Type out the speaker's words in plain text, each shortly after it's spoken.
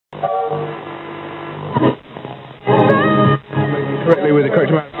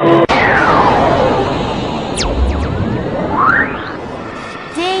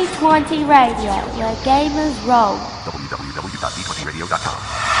Radio, where gamers roll.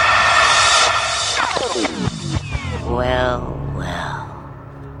 www.d20radio.com. Well,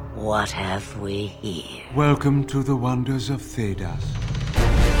 what have we here? Welcome to the wonders of Thedas.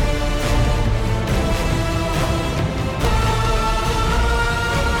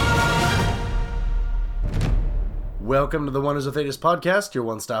 Welcome to the Wonders of Thedas podcast, your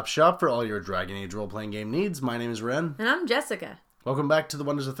one-stop shop for all your Dragon Age role-playing game needs. My name is Ren. And I'm Jessica. Welcome back to the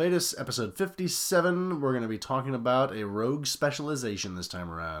Wonders of Thedas, episode 57. We're going to be talking about a rogue specialization this time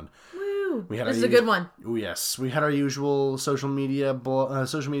around. Woo! This is a good one. Oh, yes. We had our usual social media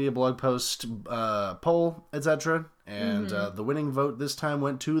blog post, poll, etc. And the winning vote this time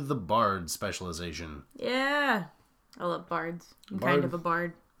went to the Bard specialization. Yeah. I love bards. I'm kind of a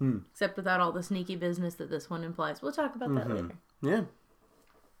bard. Except without all the sneaky business that this one implies. We'll talk about that later. Yeah.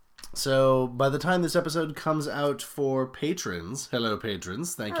 So, by the time this episode comes out for patrons, hello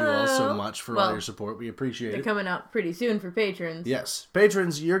patrons, thank you all so much for all your support. We appreciate it. They're coming out pretty soon for patrons. Yes.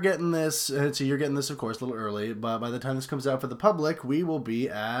 Patrons, you're getting this, so you're getting this, of course, a little early, but by the time this comes out for the public, we will be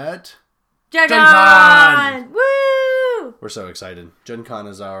at... Gen Con! Woo! We're so excited. Gen Con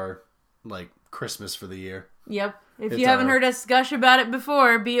is our, Christmas for the year. Yep. If you haven't heard us gush about it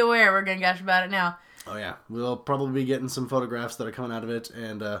before, be aware we're going to gush about it now. Oh, yeah. We'll probably be getting some photographs that are coming out of it,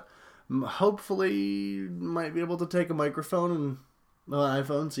 and hopefully might be able to take a microphone and an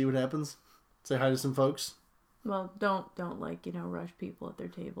iPhone, see what happens. Say hi to some folks. Well, don't rush people at their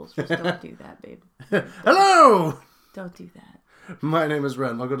tables. Just don't do that, babe. Hello! Don't do that. My name is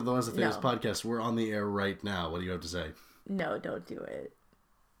Ren. Welcome to the Wonders of Thedas podcast. We're on the air right now. What do you have to say? No, don't do it.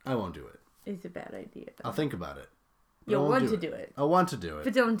 I won't do it. It's a bad idea. I'll think about it. You'll want to do it. I want to do it.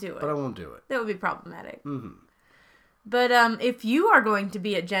 But don't do it. But I won't do it. That would be problematic. Mm-hmm. But if you are going to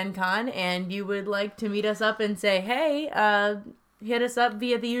be at Gen Con and you would like to meet us up and say, hey, hit us up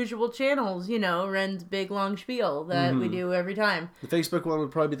via the usual channels, Ren's big long spiel that we do every time. The Facebook one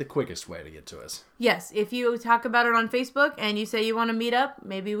would probably be the quickest way to get to us. Yes, if you talk about it on Facebook and you say you want to meet up,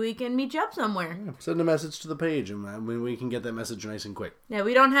 maybe we can meet you up somewhere. Yeah, send a message to the page and we can get that message nice and quick. Yeah,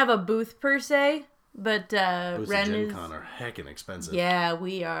 we don't have a booth per se. But Booths Ren at Gen is... Con are heckin' expensive. Yeah,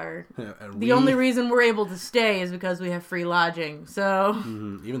 we are. The only reason we're able to stay is because we have free lodging, so...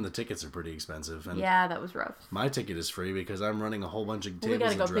 Even the tickets are pretty expensive. And yeah, that was rough. My ticket is free because I'm running a whole bunch of tables we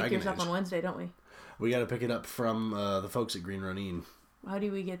gotta go Dragon pick yours Age. up on Wednesday, don't we? We gotta pick it up from the folks at Green Ronin. How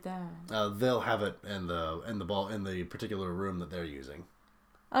do we get that? They'll have it in the particular room that they're using.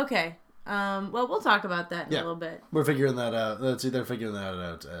 Okay. Well, we'll talk about that in a little bit. We're figuring that out. They're figuring that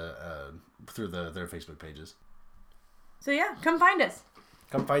out through their Facebook pages. So yeah, come find us.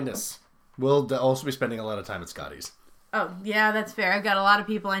 Come find us. We'll also be spending a lot of time at Scotty's. Oh, yeah, that's fair. I've got a lot of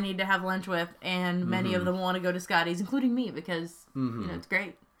people I need to have lunch with, and many of them want to go to Scotty's, including me, because, it's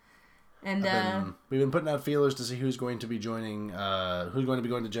great. And we've been putting out feelers to see who's going to be joining, who's going to be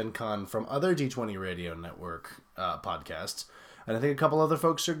going to Gen Con from other D20 Radio Network podcasts. And I think a couple other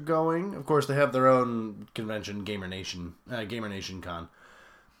folks are going. Of course, they have their own convention, Gamer Nation Con.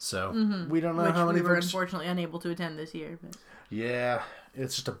 So, we don't know how many we were folks... unfortunately unable to attend this year. But... Yeah,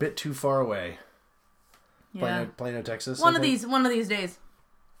 it's just a bit too far away. Yeah. Plano, Texas. One of these days.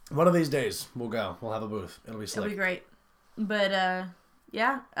 One of these days, we'll go. We'll have a booth. It'll be slick. It'll be great. But,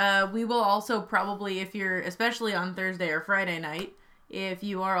 we will also probably, if you're, especially on Thursday or Friday night, if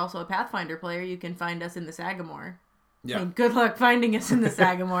you are also a Pathfinder player, you can find us in the Sagamore. Yeah. I mean, good luck finding us in the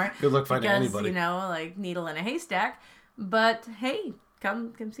Sagamore. Good luck finding anybody. Like needle in a haystack. But, hey...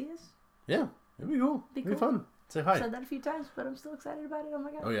 Come see us. Yeah, it'd be cool. It'd be fun. Say hi. I've said that a few times, but I'm still excited about it. Oh my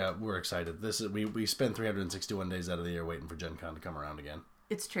god. Oh yeah, we're excited. We spend 361 days out of the year waiting for Gen Con to come around again.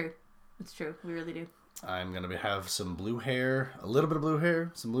 It's true. It's true. We really do. I'm gonna have some blue hair, a little bit of blue hair,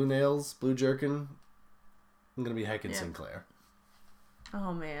 some blue nails, blue jerkin. I'm gonna be heckin' Sinclair.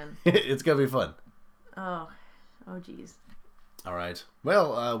 Oh man. It's gonna be fun. Oh geez. All right.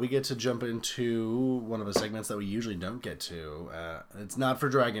 Well, we get to jump into one of the segments that we usually don't get to. It's not for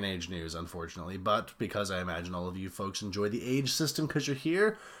Dragon Age news, unfortunately, but because I imagine all of you folks enjoy the Age system because you're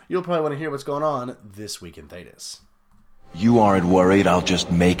here, you'll probably want to hear what's going on this week in Thedas. You aren't worried I'll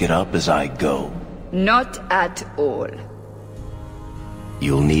just make it up as I go? Not at all.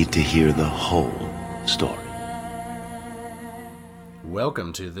 You'll need to hear the whole story.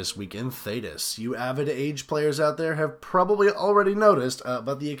 Welcome to This Week in Thedas. You avid Age players out there have probably already noticed,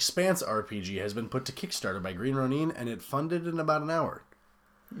 but the Expanse RPG has been put to Kickstarter by Green Ronin, and it funded in about an hour.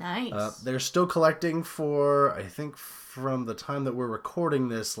 Nice. They're still collecting for, I think, from the time that we're recording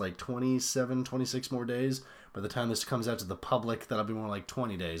this, 27, 26 more days. By the time this comes out to the public, that'll be more like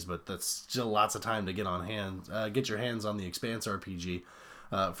 20 days, but that's still lots of time to get your hands on the Expanse RPG.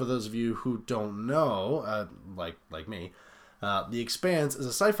 For those of you who don't know, like me, The Expanse is a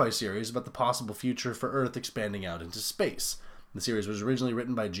sci-fi series about the possible future for Earth expanding out into space. The series was originally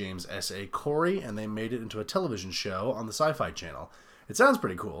written by James S.A. Corey, and they made it into a television show on the Sci-Fi Channel. It sounds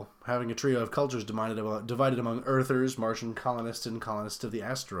pretty cool, having a trio of cultures divided among Earthers, Martian colonists, and colonists of the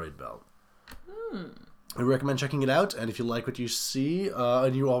asteroid belt. I recommend checking it out, and if you like what you see,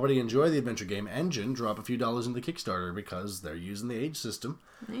 and you already enjoy the adventure game engine, drop a few dollars into Kickstarter, because they're using the age system.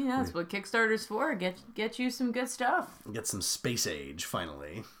 Yeah, that's what Kickstarter's for. Get you some good stuff. Get some space age,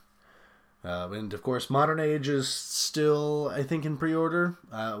 finally. And of course, Modern Age is still, I think, in pre-order.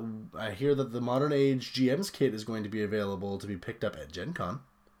 I hear that the Modern Age GM's kit is going to be available to be picked up at Gen Con.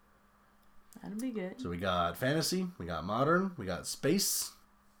 That'd be good. So we got fantasy, we got modern, we got space.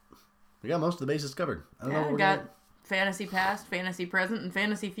 We got most of the bases covered. I don't know what we got fantasy past, fantasy present, and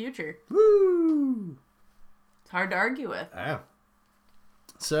fantasy future. Woo! It's hard to argue with. Yeah.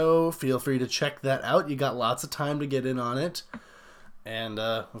 So feel free to check that out. You got lots of time to get in on it. And,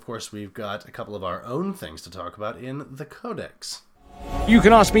 of course, we've got a couple of our own things to talk about in the Codex. You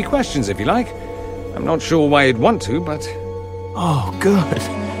can ask me questions if you like. I'm not sure why you'd want to, but... Oh, good.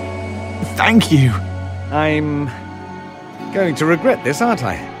 Thank you. I'm going to regret this, aren't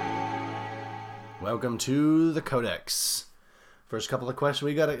I? Welcome to the Codex. First couple of questions.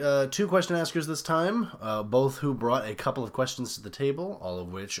 We got 2 question askers this time, both who brought a couple of questions to the table, all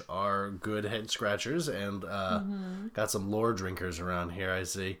of which are good head scratchers, and got some lore drinkers around here, I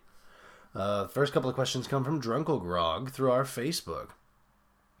see. First couple of questions come from Drunkle Grog through our Facebook.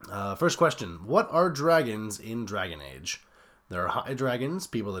 First question, what are dragons in Dragon Age? There are high dragons,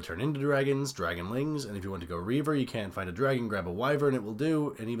 people that turn into dragons, dragonlings, and if you want to go Reaver, you can't find a dragon, grab a wyvern, it will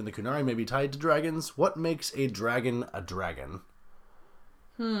do, and even the Kunari may be tied to dragons. What makes a dragon a dragon?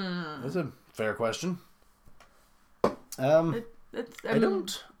 That's a fair question. I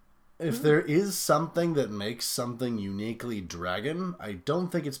don't... If there is something that makes something uniquely dragon, I don't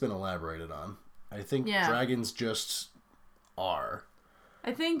think it's been elaborated on. I think dragons just are.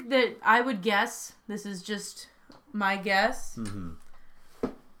 I think that I would guess, this is just my guess,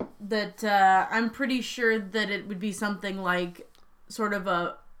 that I'm pretty sure that it would be something like sort of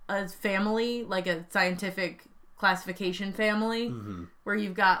a family, like a scientific classification family, where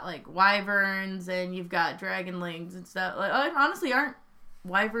you've got like wyverns and you've got dragonlings and stuff. Like, honestly, aren't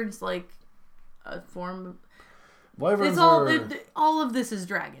wyverns like a form of... Wyverns all of this is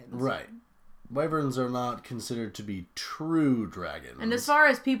dragons. Right. Wyverns are not considered to be true dragons. And as far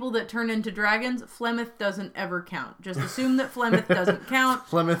as people that turn into dragons, Flemeth doesn't ever count. Just assume that Flemeth doesn't count.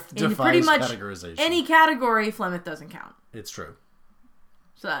 Flemeth in defies pretty much categorization. Any category, Flemeth doesn't count. It's true.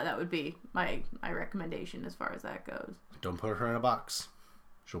 So that would be my recommendation as far as that goes. Don't put her in a box.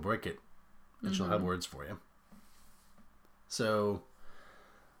 She'll break it. And she'll have words for you. So,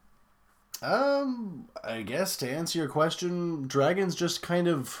 I guess to answer your question, dragons just kind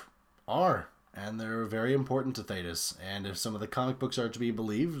of are. And they're very important to Thedas. And if some of the comic books are to be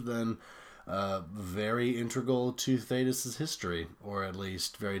believed, then very integral to Thedas' history. Or at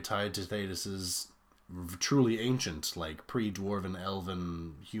least very tied to Thedas' truly ancient, like pre-dwarven,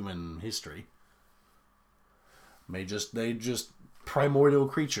 elven, human history. They just primordial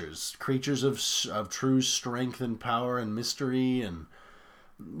creatures of true strength and power and mystery, and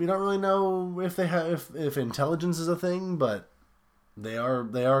we don't really know if they have if intelligence is a thing, but they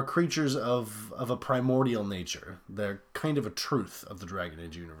are creatures of a primordial nature. They're kind of a truth of the Dragon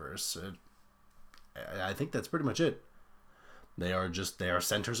Age universe. I think that's pretty much it. They are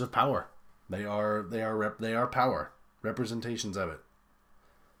centers of power. They are power, representations of it.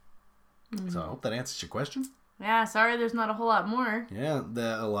 So I hope that answers your question. Yeah, sorry there's not a whole lot more. Yeah,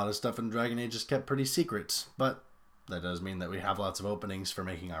 a lot of stuff in Dragon Age is kept pretty secret, but that does mean that we have lots of openings for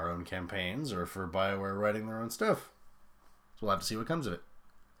making our own campaigns or for BioWare writing their own stuff. So we'll have to see what comes of it.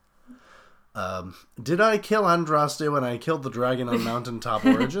 Did I kill Andraste when I killed the dragon on Mountaintop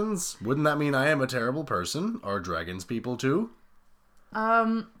Origins? Wouldn't that mean I am a terrible person? Are dragons people too?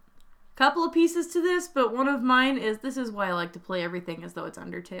 Couple of pieces to this, but one of mine is, this is why I like to play everything as though it's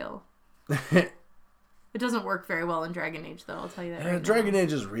Undertale. It doesn't work very well in Dragon Age, though, I'll tell you that right Dragon now.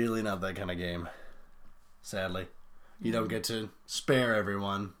 Age is really not that kind of game. Sadly. You don't get to spare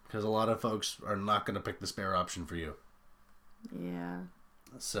everyone, because a lot of folks are not going to pick the spare option for you. Yeah.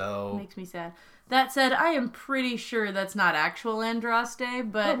 So... Makes me sad. That said, I am pretty sure that's not actual Andraste,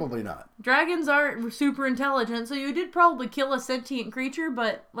 but... Probably not. Dragons are super intelligent, so you did probably kill a sentient creature,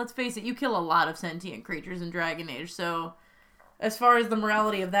 but let's face it, you kill a lot of sentient creatures in Dragon Age, so... As far as the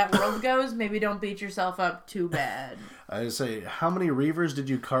morality of that world goes, maybe don't beat yourself up too bad. I say, how many Reavers did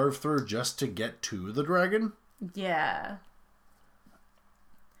you carve through just to get to the dragon? Yeah.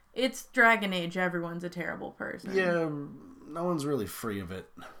 It's Dragon Age. Everyone's a terrible person. Yeah, no one's really free of it.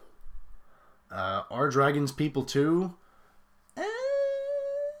 Are dragons people too?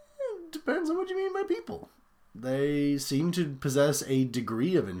 Depends on what you mean by people. They seem to possess a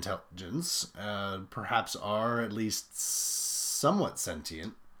degree of intelligence, perhaps are at least somewhat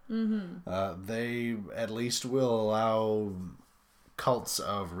sentient. Mm-hmm. They at least will allow cults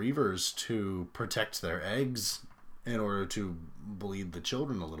of reavers to protect their eggs in order to bleed the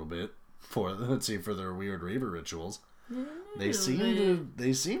children a little bit for their weird reaver rituals. They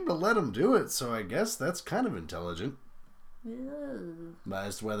seem to let them do it, so I guess that's kind of intelligent. But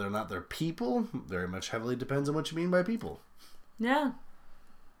as to whether or not they're people, very much heavily depends on what you mean by people. Yeah.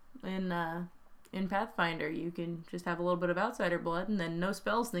 In Pathfinder, you can just have a little bit of outsider blood, and then no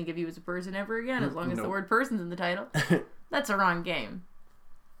spells think of you as a person ever again, as long as the word person's in the title. That's a wrong game.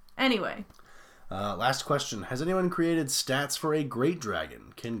 Anyway. Last question. Has anyone created stats for a great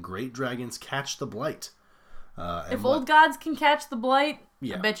dragon? Can great dragons catch the blight? If old gods can catch the blight,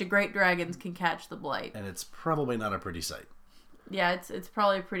 yeah. I bet you great dragons can catch the blight. And it's probably not a pretty sight. Yeah, it's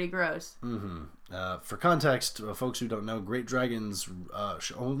probably pretty gross. Mm-hmm. For context, folks who don't know, great dragons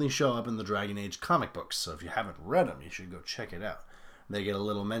only show up in the Dragon Age comic books. So if you haven't read them, you should go check it out. They get a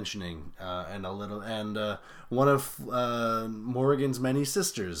little mentioning, and one of Morrigan's many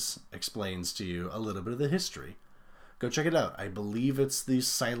sisters explains to you a little bit of the history. Go check it out. I believe it's the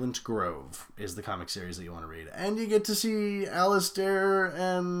Silent Grove is the comic series that you want to read. And you get to see Alistair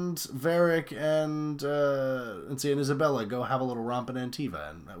and Varric and Isabella go have a little romp in Antiva.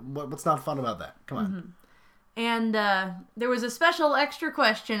 And what's not fun about that? Come on. Mm-hmm. And there was a special extra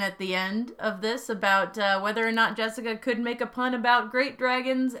question at the end of this about whether or not Jessica could make a pun about great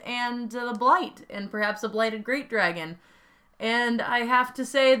dragons and the blight, and perhaps a blighted great dragon. And I have to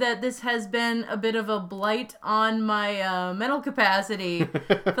say that this has been a bit of a blight on my mental capacity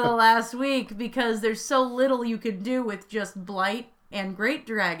for the last week, because there's so little you could do with just blight and great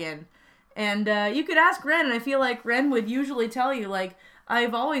dragon. And you could ask Ren, and I feel like Ren would usually tell you, like,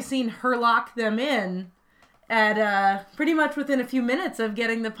 I've always seen her lock them in at pretty much within a few minutes of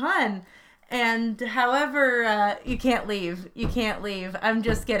getting the pun. And however, you can't leave. You can't leave. I'm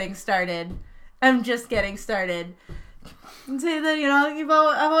just getting started. And say that,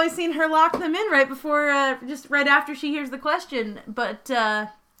 I've always seen her lock them in right before, just right after she hears the question. But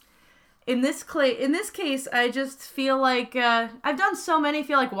in this case, I just feel like I've done so many.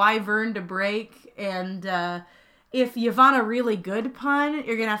 Feel like Wyvern to break, and if you want a really good pun,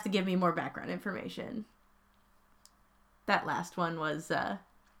 you're gonna have to give me more background information. That last one was a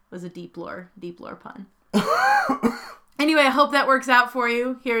deep lore pun. Anyway, I hope that works out for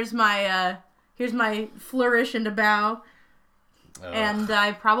you. Here's my flourish and a bow. And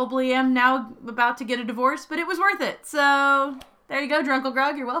I probably am now about to get a divorce, but it was worth it. So, there you go, Drunkle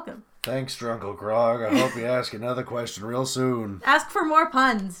Grog. You're welcome. Thanks, Drunkle Grog. I hope you ask another question real soon. Ask for more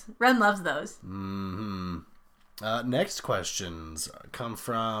puns. Ren loves those. Mm-hmm. Next questions come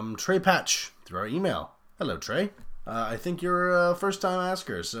from Trey Patch through our email. Hello, Trey. I think you're a first-time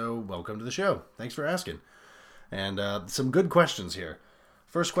asker, so welcome to the show. Thanks for asking. And some good questions here.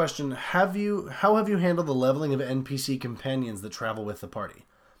 First question, how have you handled the leveling of NPC companions that travel with the party?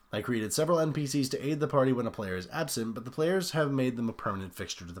 I created several NPCs to aid the party when a player is absent, but the players have made them a permanent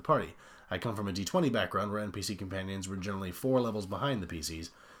fixture to the party. I come from a D20 background where NPC companions were generally 4 levels behind the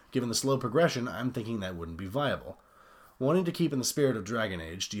PCs. Given the slow progression, I'm thinking that wouldn't be viable. Wanting to keep in the spirit of Dragon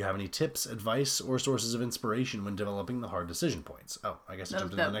Age, do you have any tips, advice, or sources of inspiration when developing the hard decision points? Oh, I guess I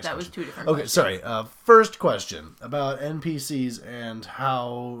jumped into the next question. That was 2 different questions. Okay, sorry. First question about NPCs and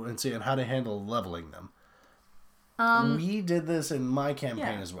how to handle leveling them. We did this in my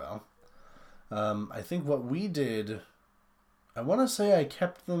campaign as well. I think what we did, I want to say I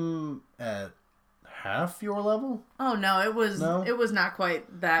kept them at half your level. Oh no, it was not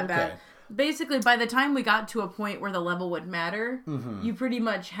quite that bad. Basically, by the time we got to a point where the level would matter, you pretty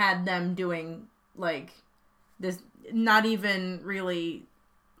much had them doing, like, this, not even really,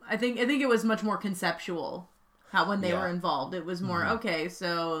 I think it was much more conceptual when they were involved. It was more, okay,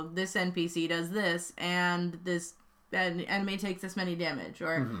 so this NPC does this, and this enemy takes this many damage,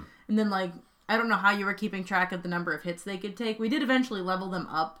 or, and then, like, I don't know how you were keeping track of the number of hits they could take. We did eventually level them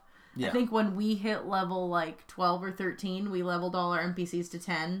up. Yeah. I think when we hit level, like, 12 or 13, we leveled all our NPCs to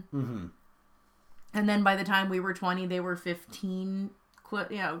 10. Mm-hmm. And then by the time we were 20, they were 15,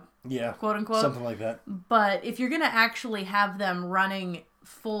 quote unquote. Something like that. But if you're going to actually have them running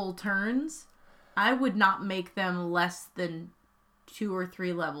full turns, I would not make them less than 2 or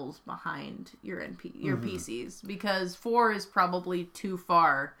 3 levels behind your PCs, because 4 is probably too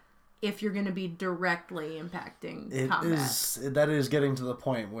far if you're going to be directly impacting combat. That is getting to the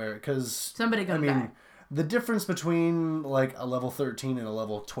point where, because somebody goes back. The difference between like a level 13 and a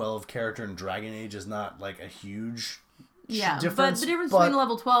level 12 character in Dragon Age is not like a huge difference. But the difference between a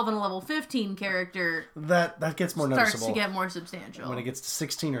level 12 and a level 15 character that gets more noticeable. Starts to get more substantial. When it gets to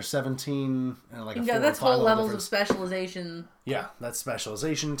 16 or 17 and like that's whole levels of specialization. Yeah, that's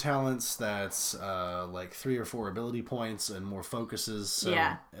specialization talents, that's like 3 or 4 ability points and more focuses. So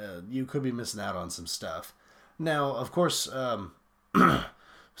you could be missing out on some stuff. Now, of course,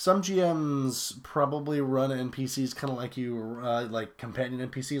 some GMs probably run NPCs kind of like you, like companion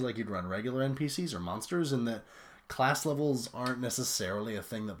NPCs, like you'd run regular NPCs or monsters, in that class levels aren't necessarily a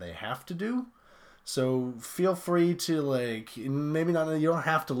thing that they have to do. So feel free to, like, maybe not, you don't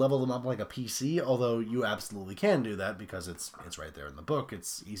have to level them up like a PC, although you absolutely can do that because it's right there in the book.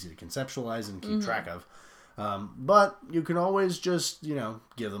 It's easy to conceptualize and keep track of. But you can always just,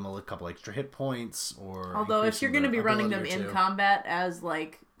 give them a couple extra hit points, or... Although if you're going to be running them in combat as,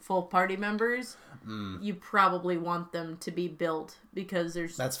 like, full party members, you probably want them to be built, because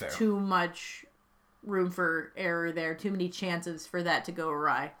there's too much room for error there, too many chances for that to go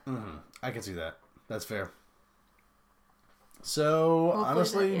awry. I can see that. That's fair. So, hopefully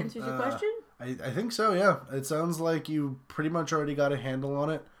honestly... that answers your question? I think so, yeah. It sounds like you pretty much already got a handle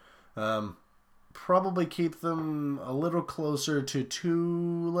on it. Probably keep them a little closer to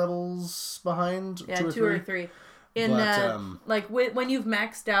 2 levels behind. Yeah, 2 or 3. When you've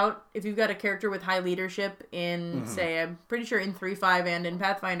maxed out, if you've got a character with high leadership in, say, I'm pretty sure in 3.5 and in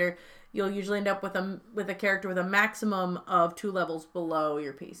Pathfinder, you'll usually end up with a character with a maximum of 2 levels below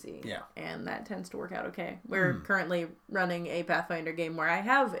your PC. Yeah. And that tends to work out okay. We're currently running a Pathfinder game where I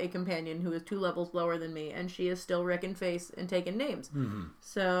have a companion who is 2 levels lower than me, and she is still wrecking face and taking names.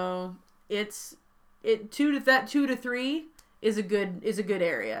 So it 2 to 3 is a good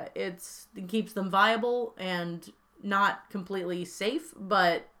area. It keeps them viable and not completely safe,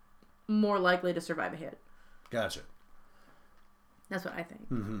 but more likely to survive a hit. Gotcha. That's what I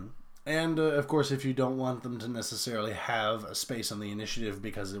think. And, of course, if you don't want them to necessarily have a space on the initiative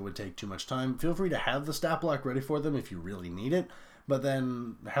because it would take too much time, feel free to have the stat block ready for them if you really need it, but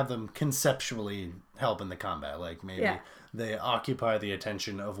then have them conceptually help in the combat. Like, maybe they occupy the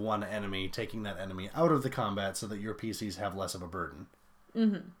attention of one enemy, taking that enemy out of the combat so that your PCs have less of a burden.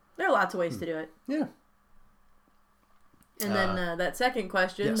 There are lots of ways to do it. Yeah. And then that second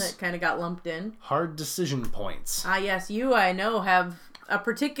question that kind of got lumped in. Hard decision points. Yes, you, I know, have a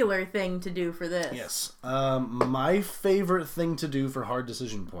particular thing to do for this. Yes. My favorite thing to do for hard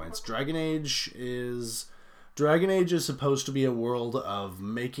decision points. Dragon Age is supposed to be a world of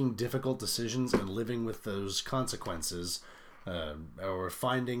making difficult decisions and living with those consequences, or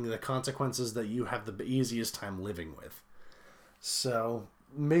finding the consequences that you have the easiest time living with. So,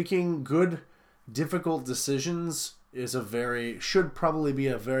 making good, difficult decisions should probably be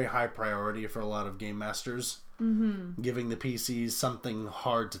a very high priority for a lot of game masters. Giving the PCs something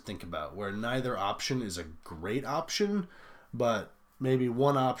hard to think about, where neither option is a great option, but maybe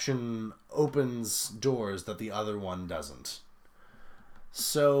one option opens doors that the other one doesn't.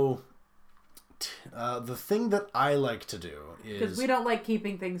 So, the thing that I like to do is... Because we don't like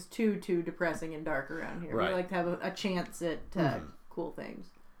keeping things too depressing and dark around here. Right. We like to have a chance at cool things.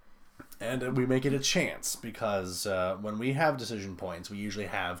 And we make it a chance, because when we have decision points, we usually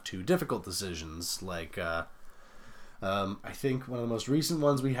have 2 difficult decisions, like... I think one of the most recent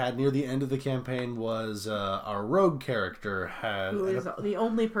ones we had near the end of the campaign was our rogue character who is the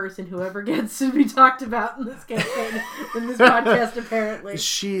only person who ever gets to be talked about in this campaign, in this podcast, apparently.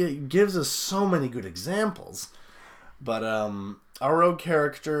 She gives us so many good examples. But our rogue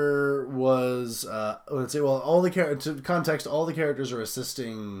character was, all the characters are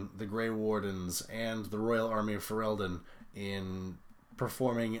assisting the Grey Wardens and the Royal Army of Ferelden in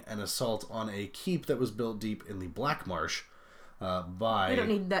performing an assault on a keep that was built deep in the Black Marsh by... We don't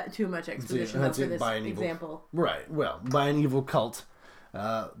need that too much exposition for this example. Right, well, by an evil cult.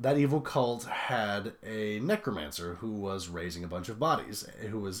 That evil cult had a necromancer who was raising a bunch of bodies,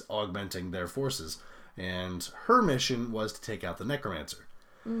 who was augmenting their forces, and her mission was to take out the necromancer.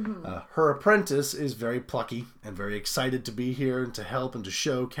 Her apprentice is very plucky and very excited to be here and to help and to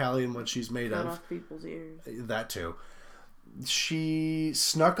show Callian what she's made of. Cut off people's ears. That too. She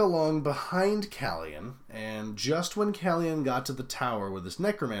snuck along behind Callian, and just when Callian got to the tower where this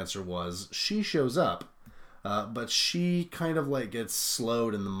necromancer was, she shows up, but she kind of like gets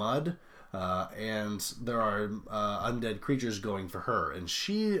slowed in the mud, and there are undead creatures going for her, and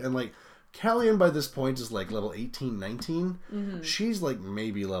Callian by this point is like level 18, 19. She's like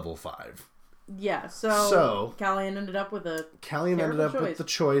maybe level 5. Yeah, so Callian ended up with a with the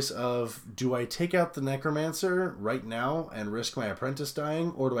choice of, do I take out the necromancer right now and risk my apprentice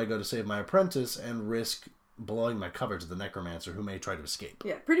dying, or do I go to save my apprentice and risk blowing my cover to the necromancer who may try to escape?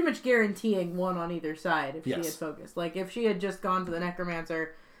 Yeah, pretty much guaranteeing one on either side if she Yes. had focused. Like, if she had just gone for the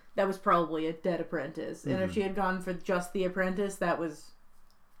necromancer, that was probably a dead apprentice. And if she had gone for just the apprentice, that was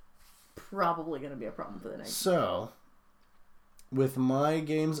probably going to be a problem for the next. So, with my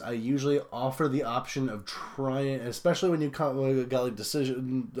games, I usually offer the option of trying, especially when you got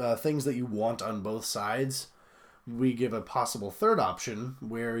like things that you want on both sides. We give a possible third option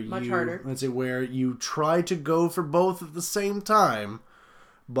where where you try to go for both at the same time,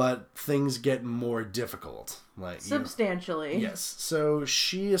 but things get more difficult. Like substantially. Yes. So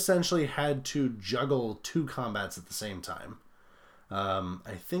she essentially had to juggle 2 combats at the same time.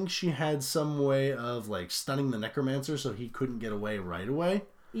 I think she had some way of like stunning the necromancer so he couldn't get away right away.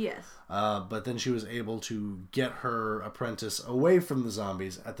 Yes. But then she was able to get her apprentice away from the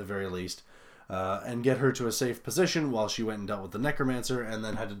zombies at the very least, and get her to a safe position while she went and dealt with the necromancer, and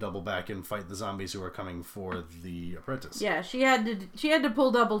then had to double back and fight the zombies who were coming for the apprentice. Yeah, she had to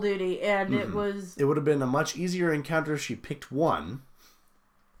pull double duty, and it would have been a much easier encounter if she picked one.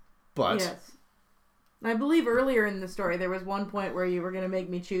 But yes. I believe earlier in the story there was one point where you were going to make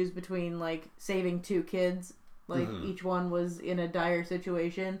me choose between like saving 2 kids, like each one was in a dire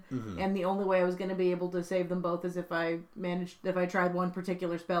situation, and the only way I was going to be able to save them both is if I tried one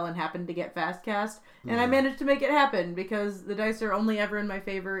particular spell and happened to get fast cast, and I managed to make it happen because the dice are only ever in my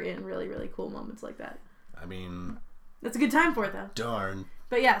favor in really, really cool moments like that. I mean, that's a good time for it though. Darn.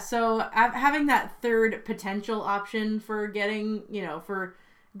 But yeah, so having that third potential option for getting, for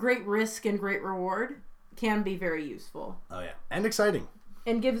great risk and great reward can be very useful. Oh yeah, and exciting.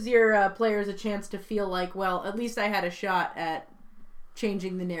 And gives your players a chance to feel like, well, at least I had a shot at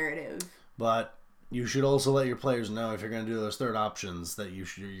changing the narrative. But you should also let your players know, if you're going to do those third options, that you're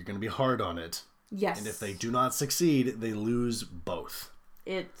going to be hard on it. Yes. And if they do not succeed, they lose both.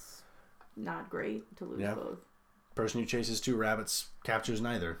 It's not great to lose both. Person who chases 2 rabbits captures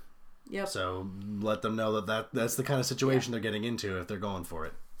neither. Yep. So let them know that's the kind of situation they're getting into if they're going for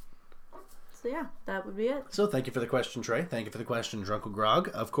it. So yeah, that would be it. So thank you for the question, Trey. Thank you for the question, Drunkle Grog.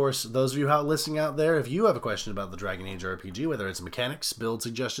 Of course, those of you listening out there, if you have a question about the Dragon Age RPG, whether it's mechanics, build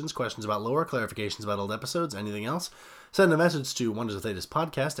suggestions, questions about lore, clarifications about old episodes, anything else, send a message to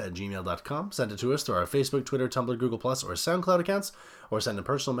wondersofthedaspodcast@gmail.com. Send it to us through our Facebook, Twitter, Tumblr, Google+, or SoundCloud accounts, or send a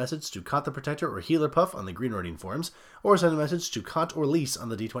personal message to Cot the Protector or Healer Puff on the Green Roading forums, or send a message to Cot or Lise on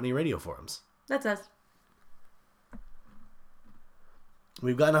the D20 Radio forums. That's us.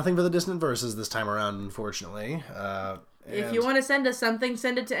 We've got nothing for the Dissonant Verses this time around, unfortunately. If you want to send us something,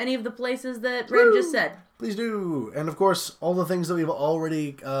 send it to any of the places that Ren just said. Please do. And of course, all the things that we've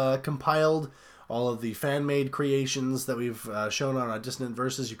already compiled, all of the fan-made creations that we've shown on our Dissonant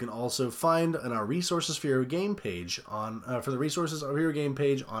Verses, you can also find on our Resources for Your Game page for the Resources of Your Game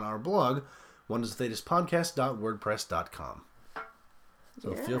page on our blog, wondersofthedaspodcast.wordpress.com.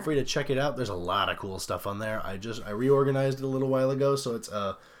 So feel free to check it out. There's a lot of cool stuff on there. I reorganized it a little while ago, so it's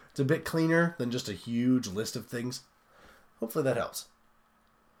a bit cleaner than just a huge list of things. Hopefully that helps.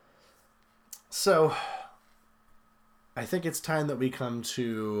 So, I think it's time that we come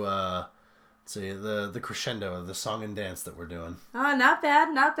to the crescendo of the song and dance that we're doing. Oh, not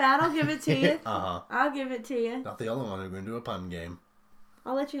bad, not bad. I'll give it to you. I'll give it to you. Not the only one who's going to do a pun game.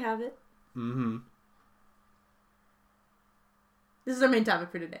 I'll let you have it. Mm-hmm. This is our main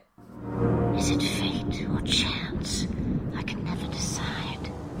topic for today. Is it fate or chance? I can never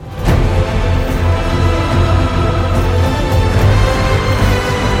decide.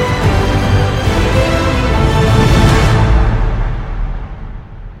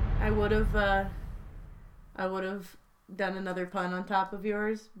 I would have done another pun on top of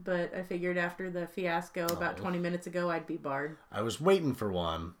yours, but I figured after the fiasco about 20 minutes ago, I'd be Bard. I was waiting for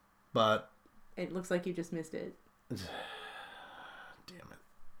one, but it looks like you just missed it. Damn it.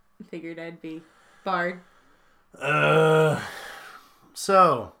 I figured I'd be Bard.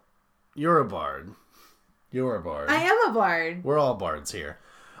 So, you're a Bard. You're a Bard. I am a Bard. We're all Bards here.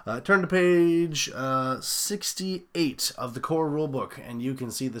 Turn to page 68 of the core rulebook, and you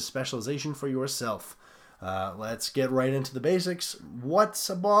can see the specialization for yourself. Let's get right into the basics. What's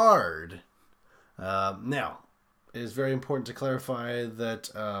a Bard? Now, it is very important to clarify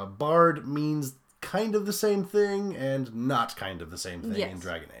that Bard means kind of the same thing and not kind of the same thing in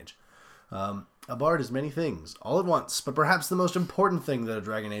Dragon Age. A Bard is many things, all at once, but perhaps the most important thing that a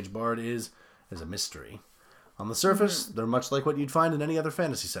Dragon Age Bard is a mystery. On the surface, they're much like what you'd find in any other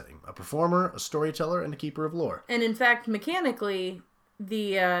fantasy setting. A performer, a storyteller, and a keeper of lore. And in fact, mechanically,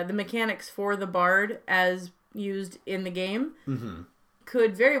 the mechanics for the bard as used in the game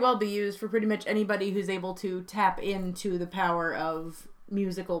could very well be used for pretty much anybody who's able to tap into the power of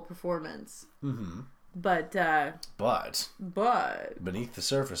musical performance. But beneath the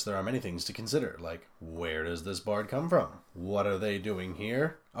surface, there are many things to consider, like, where does this bard come from? What are they doing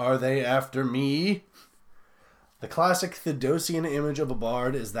here? Are they after me? The classic Thedosian image of a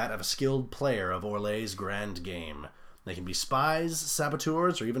bard is that of a skilled player of Orlay's grand game. They can be spies,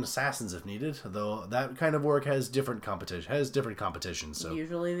 saboteurs, or even assassins if needed, though that kind of work has different competitions. So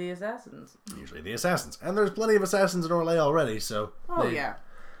usually the assassins. And there's plenty of assassins in Orlay already, so... yeah.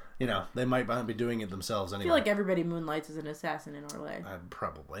 You know, they might not be doing it themselves anyway. I feel like everybody moonlights as an assassin in Orlay.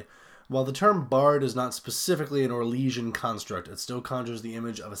 Probably. While the term bard is not specifically an Orlesian construct, it still conjures the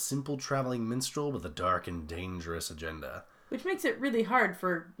image of a simple traveling minstrel with a dark and dangerous agenda. Which makes it really hard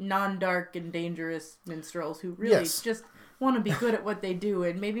for non-dark and dangerous minstrels who really just want to be good at what they do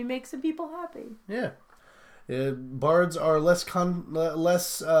and maybe make some people happy. Yeah. Bards are less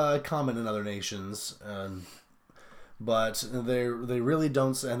common in other nations, but they really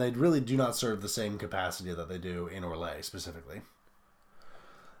don't, and they really do not serve the same capacity that they do in Orlay specifically.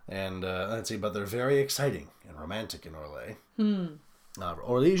 And let's see, but they're very exciting and romantic in Orlay.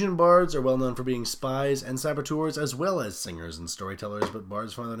 Orlesian bards are well known for being spies and saboteurs, as well as singers and storytellers. But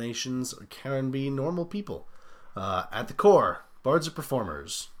bards from other nations can be normal people. At the core, bards are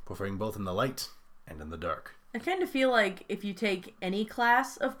performers, performing both in the light and in the dark. I kind of feel like if you take any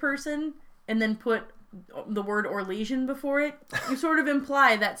class of person and then put the word Orlesian before it, you sort of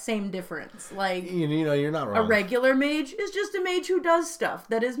imply that same difference. Like, you know, you're not wrong. A regular mage is just a mage who does stuff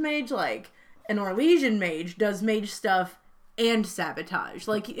that is mage-like. An Orlesian mage does mage stuff and sabotage.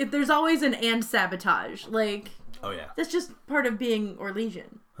 Like, if there's always an and sabotage. Like, oh yeah, that's just part of being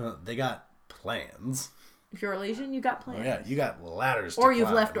Orlesian. They got plans. If you're Orlesian, you got plans. Oh yeah, you got ladders to Or you've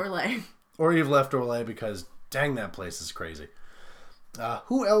climb. left Orlay. Or you've left Orlay because, dang, that place is crazy.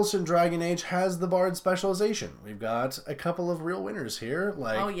 Who else in Dragon Age has the bard specialization? We've got a couple of real winners here,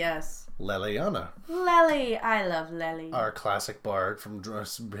 like... Oh, yes. Leliana. Lely. I love Lely. Our classic bard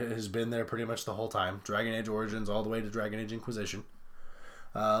has been there pretty much the whole time. Dragon Age Origins all the way to Dragon Age Inquisition.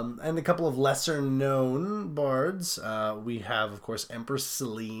 And a couple of lesser-known bards. We have, of course, Empress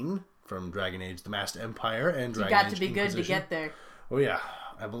Celine from Dragon Age The Masked Empire and Dragon Age Inquisition. You got to be good to get there. Oh, yeah.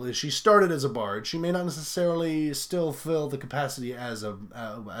 I believe she started as a bard. She may not necessarily still fill the capacity as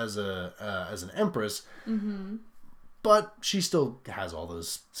an empress, but she still has all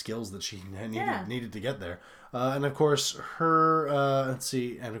those skills that she needed to get there. And of course, her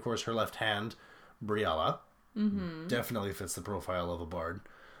her left hand, Briella, definitely fits the profile of a bard.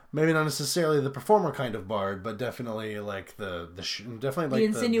 Maybe not necessarily the performer kind of bard, but definitely like the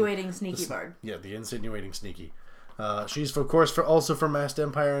insinuating sneaky bard. Yeah, the insinuating sneaky. She's, of course, also from Masked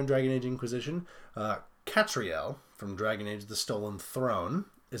Empire and Dragon Age Inquisition. Catriel from Dragon Age The Stolen Throne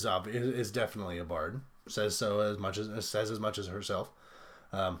is definitely a bard. Says as much as herself.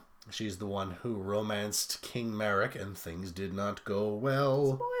 She's the one who romanced King Merrick, and things did not go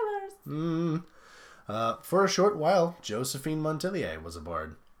well. Spoilers. For a short while, Josephine Montillier was a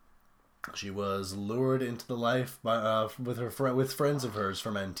bard. She was lured into the life with friends of hers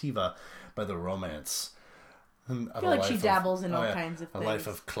from Antiva by the romance. I feel like she dabbles in all kinds of things. A life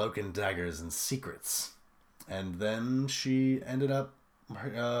of cloak and daggers and secrets. And then she ended up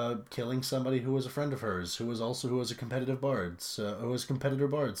killing somebody who was a friend of hers, who was a competitive bard, competitor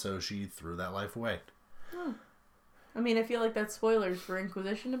bard, so she threw that life away. I mean, I feel like that's spoilers for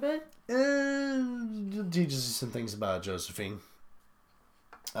Inquisition a bit. Teaches you some things about Josephine.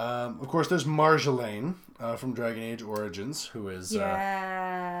 Of course, there's Marjolaine from Dragon Age Origins, who is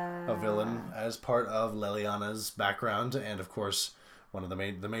a villain as part of Leliana's background, and of course, one of the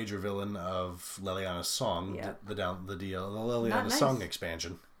major villain of Leliana's song, the Leliana song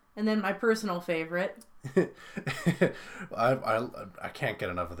expansion. And then my personal favorite, I can't get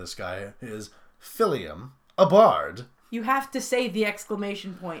enough of this guy, is Philium, a bard. You have to say the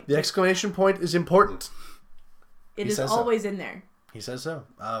exclamation point. The exclamation point is important. It is always in there. He says so.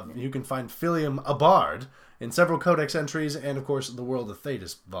 You can find Philium, a bard, in several codex entries and, of course, the World of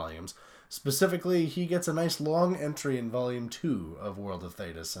Thetis volumes. Specifically, he gets a nice long entry in Volume 2 of World of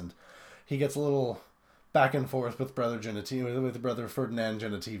Thetis, and he gets a little back and forth with Brother Ferdinand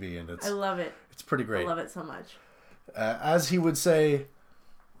Genitivi, and I love it. It's pretty great. I love it so much. As he would say,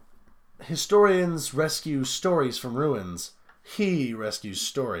 historians rescue stories from ruins. He rescues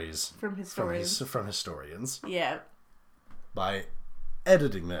stories from historians. From historians. Yeah. By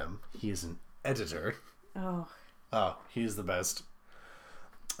editing them. He is an editor. Oh, he's the best.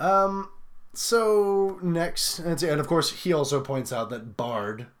 So next, and of course, he also points out that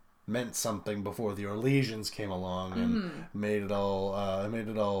Bard meant something before the Orlesians came along and made it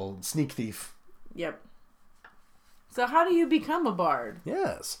all sneak thief. Yep. So how do you become a bard?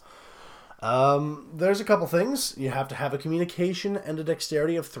 Yes. There's a couple things. You have to have a communication and a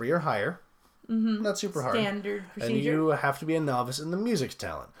dexterity of 3 or higher. Mm-hmm. Not super hard. Standard procedure. And you have to be a novice in the music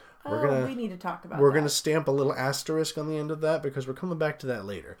talent. We need to talk about that. We're going to stamp a little asterisk on the end of that because we're coming back to that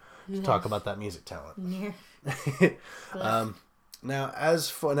later to talk about that music talent. Yeah. Now,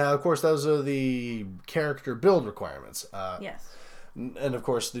 of course, those are the character build requirements. Yes. And of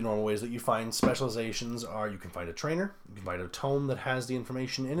course, the normal ways that you find specializations are you can find a trainer, you can find a tome that has the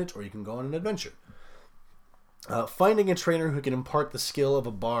information in it, or you can go on an adventure. Finding a trainer who can impart the skill of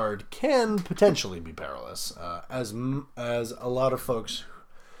a bard can potentially be perilous, as a lot of folks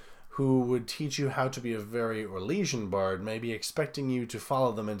who would teach you how to be a very Orlesian bard may be expecting you to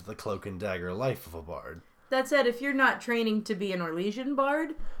follow them into the cloak and dagger life of a bard. That said, if you're not training to be an Orlesian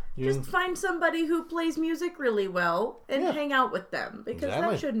bard, just find somebody who plays music really well and hang out with them, because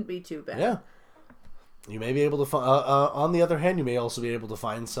that shouldn't be too bad. Yeah. You may be able to on the other hand, you may also be able to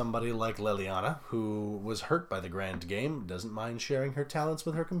find somebody like Liliana, who was hurt by the grand game, doesn't mind sharing her talents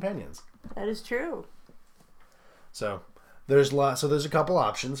with her companions. That is true. So there's a couple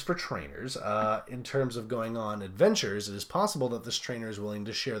options for trainers. In terms of going on adventures, it is possible that this trainer is willing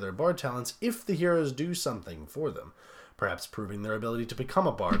to share their bard talents if the heroes do something for them. Perhaps proving their ability to become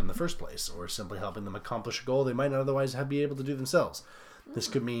a bard in the first place, or simply helping them accomplish a goal they might not otherwise be able to do themselves. This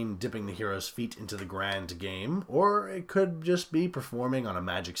could mean dipping the hero's feet into the grand game, or it could just be performing on a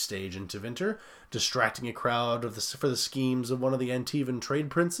magic stage in Tevinter, distracting a crowd for the schemes of one of the Antivan trade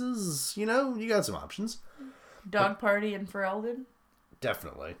princes. You know, you got some options. Dog party in Ferelden?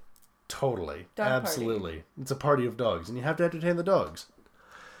 Definitely. Totally. Dog Absolutely. Party. It's a party of dogs, and you have to entertain the dogs.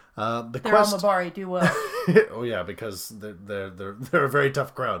 They're Almabari, do well. Oh yeah, because they're a very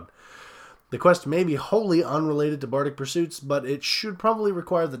tough crowd. The quest may be wholly unrelated to bardic pursuits, but it should probably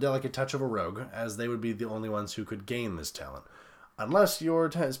require the delicate touch of a rogue, as they would be the only ones who could gain this talent, unless your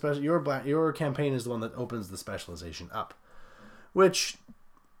campaign is the one that opens the specialization up. Which,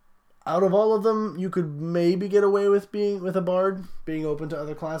 out of all of them, you could maybe get away with with a bard being open to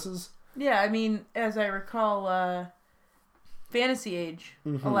other classes. Yeah, I mean, as I recall, Fantasy Age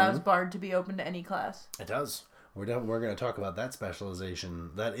allows bard to be open to any class. It does. We're going to talk about that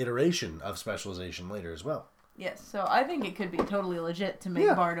specialization, that iteration of specialization later as well. Yes, so I think it could be totally legit to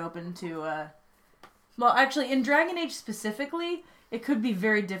make bard open to... Well, actually, in Dragon Age specifically, it could be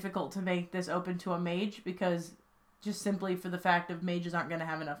very difficult to make this open to a mage, because just simply for the fact of mages aren't going to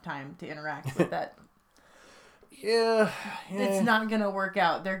have enough time to interact with that. Yeah. It's not going to work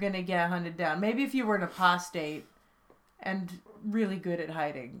out. They're going to get hunted down. Maybe if you were an apostate and really good at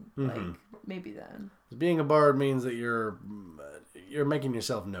hiding, like, maybe then. Being a bard means that you're making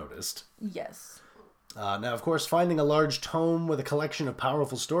yourself noticed. Yes. Now, of course, finding a large tome with a collection of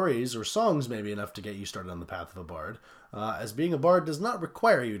powerful stories or songs may be enough to get you started on the path of a bard. As being a bard does not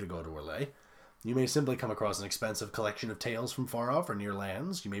require you to go to Orlais. You may simply come across an expensive collection of tales from far off or near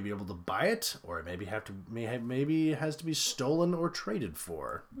lands. You may be able to buy it, or it maybe it has to be stolen or traded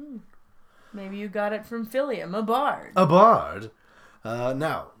for. Maybe you got it from Philium, a bard. A bard?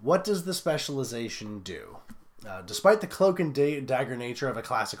 Now, what does the specialization do? Despite the cloak and dagger nature of a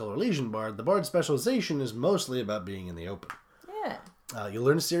classical Orlesian bard, the bard specialization is mostly about being in the open. Yeah. You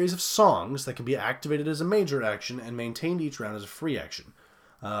learn a series of songs that can be activated as a major action and maintained each round as a free action.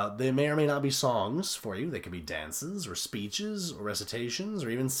 They may or may not be songs for you. They could be dances or speeches or recitations or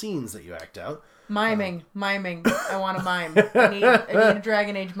even scenes that you act out. Miming. I want to mime. I need a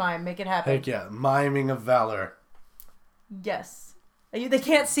Dragon Age mime. Make it happen. Heck yeah. Miming of valor. Yes. They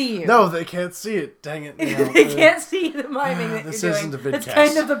can't see you. No, they can't see it. Dang it. They can't see the miming that this you're isn't doing. a vidcast. That's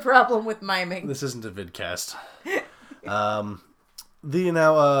kind of the problem with miming. This isn't a vidcast.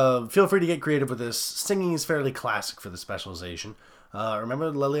 Feel free to get creative with this. Singing is fairly classic for the specialization. Remember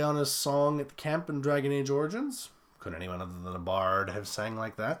Liliana's song at the camp in Dragon Age Origins? Could anyone other than a bard have sang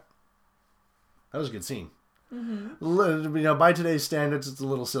like that? That was a good scene. Mm-hmm. By today's standards, it's a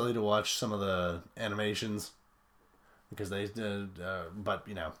little silly to watch some of the animations. Because but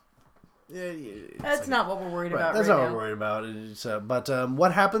that's not what we're worried about. That's not what we're worried about. But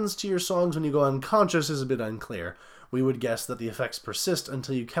what happens to your songs when you go unconscious is a bit unclear. We would guess that the effects persist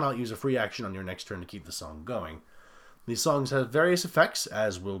until you cannot use a free action on your next turn to keep the song going. These songs have various effects,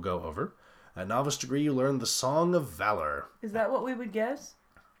 as we'll go over. At novice degree, you learn the Song of Valor. Is that what we would guess?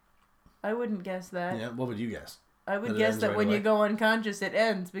 I wouldn't guess that. Yeah, what would you guess? I would guess that when you go unconscious, it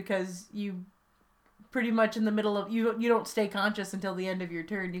ends because you pretty much in the middle of... You don't stay conscious until the end of your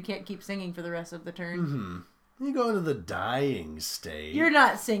turn. You can't keep singing for the rest of the turn. Mm-hmm. You go into the dying state. You're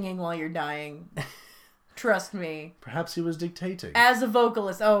not singing while you're dying. Trust me. Perhaps he was dictating. As a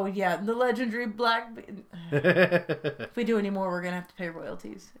vocalist. Oh, yeah. The legendary Black... If we do any more, we're going to have to pay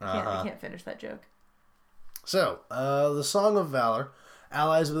royalties. I can't finish that joke. So, the Song of Valor.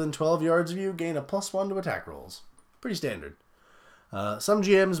 Allies within 12 yards of you gain a +1 to attack rolls. Pretty standard. Some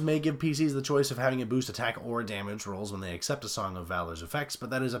GMs may give PCs the choice of having a boost attack or damage rolls when they accept a Song of Valor's effects, but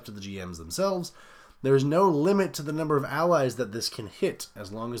that is up to the GMs themselves. There is no limit to the number of allies that this can hit,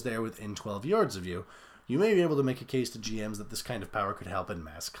 as long as they are within 12 yards of you. You may be able to make a case to GMs that this kind of power could help in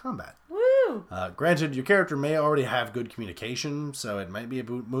mass combat. Woo! Granted, your character may already have good communication, so it might be a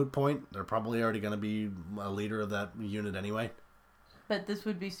moot point. They're probably already going to be a leader of that unit anyway. But this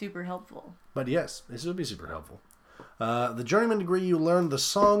would be super helpful. But yes, this would be super helpful. The Journeyman degree, you learn the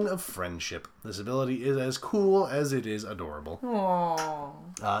Song of Friendship. This ability is as cool as it is adorable.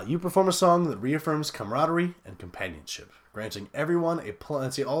 Aww. You perform a song that reaffirms camaraderie and companionship, granting everyone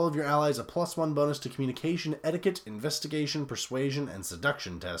all of your allies a +1 bonus to communication, etiquette, investigation, persuasion, and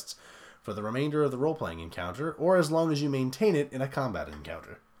seduction tests for the remainder of the role-playing encounter, or as long as you maintain it in a combat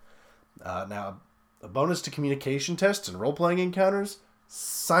encounter. Now, a bonus to communication tests and role-playing encounters,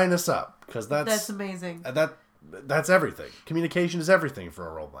 sign us up, because that's amazing. That's everything. Communication is everything for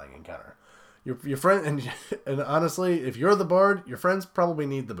a role-playing encounter. Your friend, and honestly, if you're the bard, your friends probably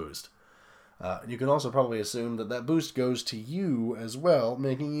need the boost. You can also probably assume that boost goes to you as well,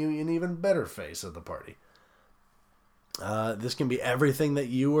 making you an even better face of the party. This can be everything that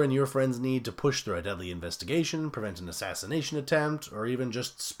you and your friends need to push through a deadly investigation, prevent an assassination attempt, or even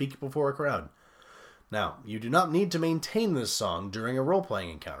just speak before a crowd. Now, you do not need to maintain this song during a role-playing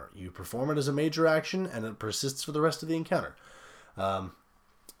encounter. You perform it as a major action, and it persists for the rest of the encounter.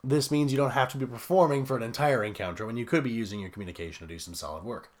 This means you don't have to be performing for an entire encounter when you could be using your communication to do some solid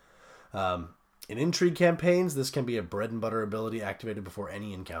work. In intrigue campaigns, this can be a bread-and-butter ability activated before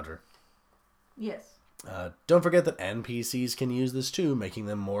any encounter. Yes. Don't forget that NPCs can use this too, making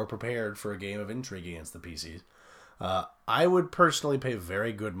them more prepared for a game of intrigue against the PCs. I would personally pay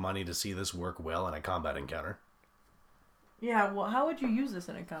very good money to see this work well in a combat encounter. Yeah, well, how would you use this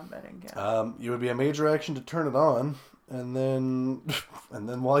in a combat encounter? You would be a major action to turn it on, and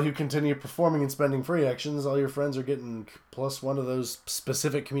then while you continue performing and spending free actions, all your friends are getting +1 of those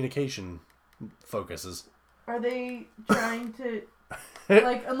specific communication focuses. Are they trying to...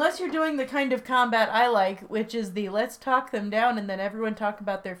 Like, unless you're doing the kind of combat I like, which is the let's talk them down and then everyone talk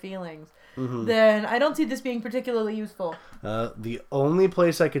about their feelings, then I don't see this being particularly useful. The only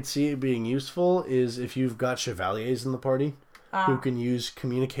place I could see it being useful is if you've got chevaliers in the party who can use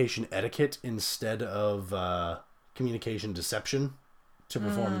communication etiquette instead of communication deception to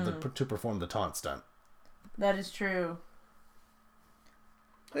perform the taunt stunt. That is true.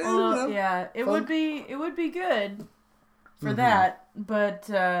 Yeah, it would be good for that, but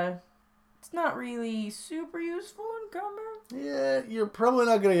it's not really super useful in combat. Yeah, you're probably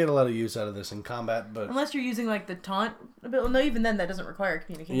not going to get a lot of use out of this in combat, but unless you're using like the taunt ability. No, even then that doesn't require a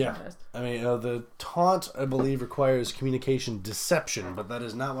communication test. I mean, the taunt, I believe, requires communication deception, but that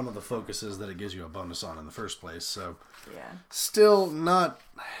is not one of the focuses that it gives you a bonus on in the first place, so still not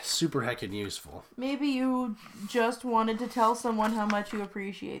super heckin' useful. Maybe you just wanted to tell someone how much you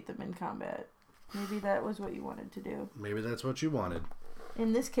appreciate them in combat. Maybe that was what you wanted to do. Maybe that's what you wanted.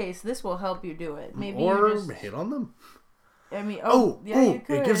 In this case, this will help you do it. Maybe or you just hit on them. I mean, you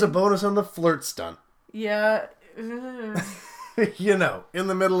could. It gives a bonus on the flirt stunt. Yeah. You know, in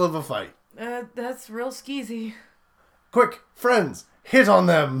the middle of a fight. That's real skeezy. Quick, friends, hit on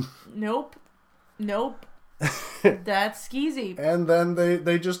them. Nope. That's skeezy. And then they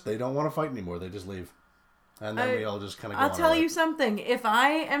don't want to fight anymore. They just leave. And then we all just kind of go I'll tell you something. If I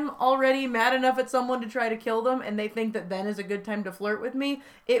am already mad enough at someone to try to kill them and they think that then is a good time to flirt with me,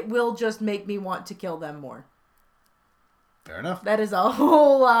 it will just make me want to kill them more. Fair enough. That is a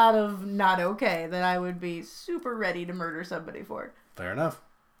whole lot of not okay that I would be super ready to murder somebody for. Fair enough.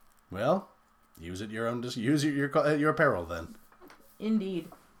 Well, use it your peril then. Indeed.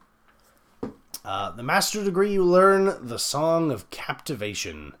 The master degree, you learn the Song of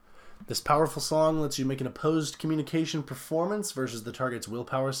Captivation. This powerful song lets you make an opposed communication performance versus the target's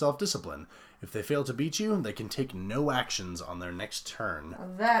willpower self-discipline. If they fail to beat you, they can take no actions on their next turn.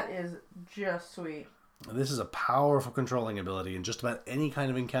 That is just sweet. This is a powerful controlling ability in just about any kind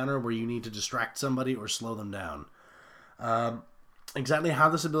of encounter where you need to distract somebody or slow them down. Exactly how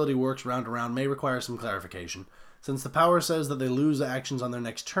this ability works round to round may require some clarification. Since the power says that they lose the actions on their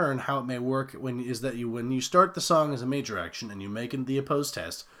next turn, how it may work when you start the song as a major action and you make the opposed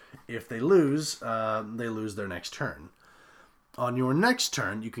test, if they lose their next turn. On your next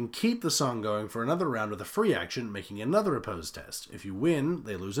turn, you can keep the song going for another round with a free action, making another opposed test. If you win,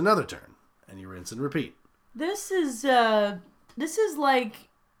 they lose another turn, and you rinse and repeat. This is like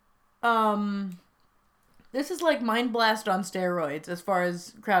Mind Blast on steroids as far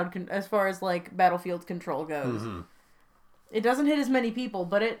as like battlefield control goes. Mm-hmm. It doesn't hit as many people,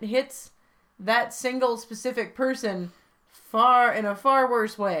 but it hits that single specific person in a far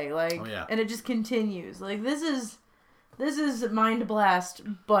worse way. Like, and it just continues. Like this is Mind Blast,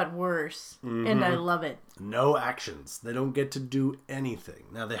 but worse, and I love it. No actions. They don't get to do anything.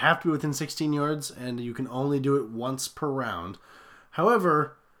 Now they have to be within 16 yards, and you can only do it once per round.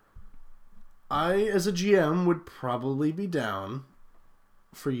 However, I, as a GM, would probably be down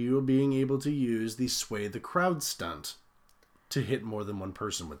for you being able to use the Sway the Crowd stunt to hit more than one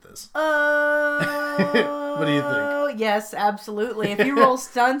person with this. What do you think? Yes, absolutely. If you roll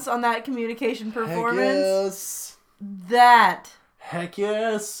stunts on that communication performance, Heck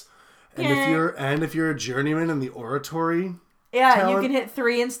yes. And if you're a journeyman in the oratory, talent, you can hit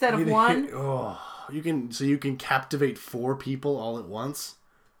 3 instead of 1. You can captivate 4 people all at once.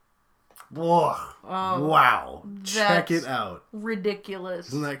 Whoa. Wow. Check it out. Ridiculous.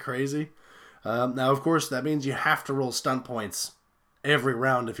 Isn't that crazy? Now, of course, that means you have to roll stunt points every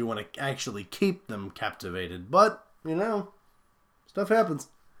round if you want to actually keep them captivated. But, stuff happens.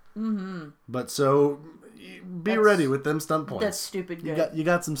 Mm-hmm. But so, be ready with them stunt points. That's stupid good. You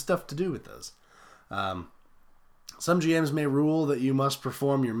got some stuff to do with those. Some GMs may rule that you must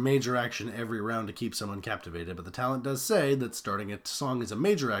perform your major action every round to keep someone captivated, but the talent does say that starting a song is a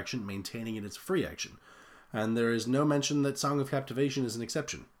major action, maintaining it is a free action. And there is no mention that Song of Captivation is an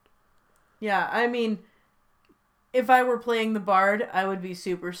exception. Yeah, I mean, if I were playing the Bard, I would be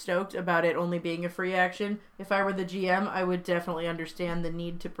super stoked about it only being a free action. If I were the GM, I would definitely understand the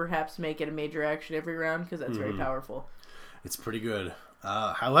need to perhaps make it a major action every round, because that's very powerful. It's pretty good.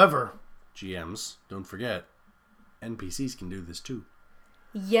 However, GMs, don't forget, NPCs can do this too.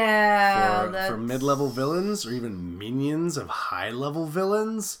 Yeah, for mid-level villains or even minions of high-level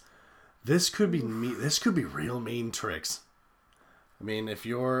villains, this could be real mean tricks. I mean, if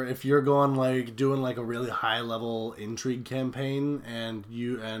you're going doing a really high-level intrigue campaign and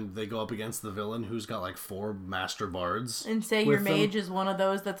they go up against the villain who's got 4 master bards, and say your mage is one of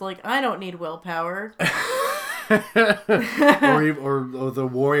those that's like, I don't need willpower. or the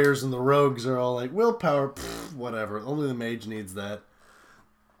warriors and the rogues are all like, willpower, whatever. Only the mage needs that.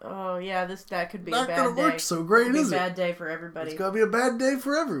 Oh yeah, that could be not a bad day. Not gonna work so great, is it? A bad day for everybody. It's gonna be a bad day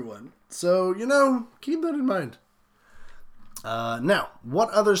for everyone. So keep that in mind. Now, what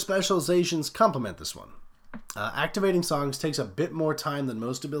other specializations complement this one? Activating songs takes a bit more time than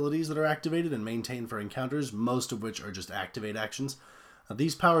most abilities that are activated and maintained for encounters, most of which are just activate actions.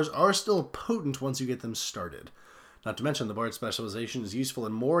 These powers are still potent once you get them started. Not to mention, the Bard specialization is useful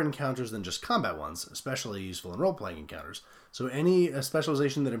in more encounters than just combat ones, especially useful in role-playing encounters. So any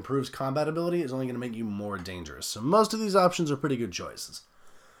specialization that improves combat ability is only going to make you more dangerous. So most of these options are pretty good choices.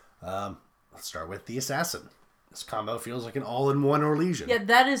 Let's start with the Assassin. This combo feels like an all-in-one Orlesian. Yeah,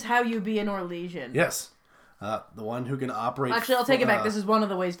 that is how you be an Orlesian. Yes. The one who can operate... Actually, I'll take it back. This is one of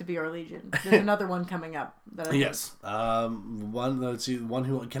the ways to be Orlesian. There's another one coming up. Yes. One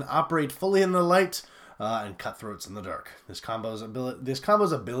who can operate fully in the light and cut throats in the dark. This combo's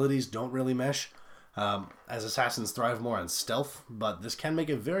abilities don't really mesh, as assassins thrive more on stealth, but this can make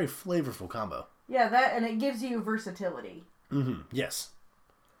a very flavorful combo. Yeah, and it gives you versatility. Mm-hmm. Yes.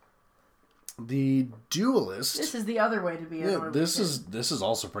 The Duelist... This is the other way to be an Orlesian. This is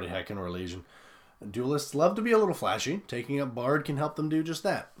also pretty heckin' Orlesian. Duelists love to be a little flashy. Taking up Bard can help them do just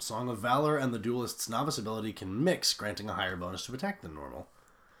that. Song of Valor and the Duelist's Novice ability can mix, granting a higher bonus to attack than normal.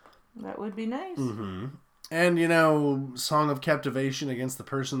 That would be nice. Mm-hmm. And, Song of Captivation against the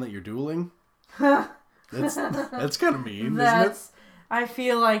person that you're dueling. That's kind of mean, isn't it? I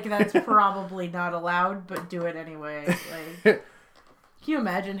feel like that's probably not allowed, but do it anyway. Can you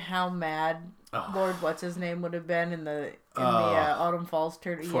imagine how mad Lord What's-His-Name would have been in the Autumn Falls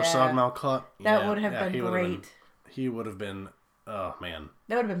tournament? Forsad Malcott? That would have been great. He would have been... Oh, man.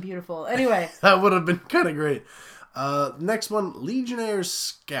 That would have been beautiful. Anyway. That would have been kind of great. Next one, Legionnaire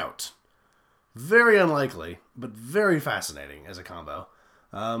Scout. Very unlikely, but very fascinating as a combo.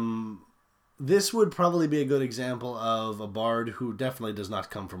 This would probably be a good example of a bard who definitely does not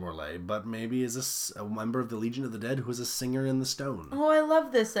come from Orlais, but maybe is a member of the Legion of the Dead who is a singer in the stone. Oh, I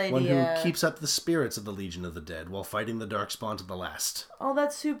love this idea. One who keeps up the spirits of the Legion of the Dead while fighting the Darkspawn to the last. Oh,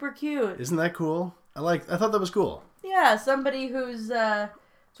 that's super cute. Isn't that cool? I thought that was cool. Yeah, somebody who's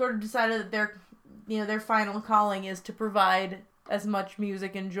sort of decided that their final calling is to provide as much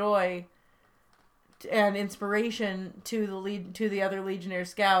music and joy and inspiration to the other Legionnaire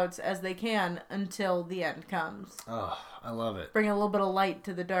scouts as they can until the end comes. Oh, I love it. Bring a little bit of light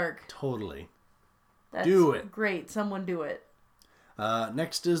to the dark. Totally. That's do it. Great. Someone do it.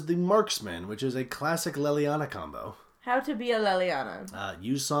 Next is the Marksman, which is a classic Leliana combo. How to be a Leliana.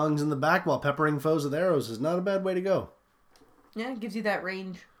 Use songs in the back while peppering foes with arrows is not a bad way to go. Yeah, it gives you that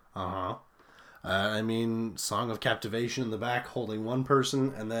range. Uh-huh. Song of Captivation in the back, holding one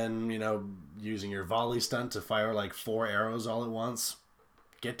person, and then, using your volley stunt to fire like 4 arrows all at once.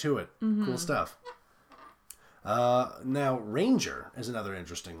 Get to it. Mm-hmm. Cool stuff. Now, Ranger is another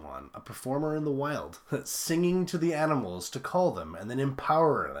interesting one. A performer in the wild, singing to the animals to call them and then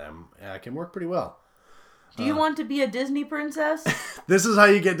empower them. Can work pretty well. Do you want to be a Disney princess? This is how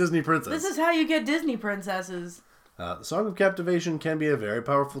you get Disney princess. This is how you get Disney princesses. The Song of Captivation can be a very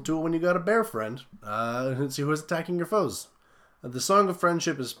powerful tool when you got a bear friend. See who is attacking your foes. The Song of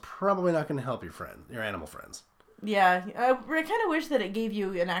Friendship is probably not going to help your animal friends. Yeah, I kind of wish that it gave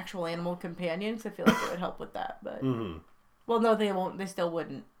you an actual animal companion, because I feel like it would help with that. But well, no, they won't. They still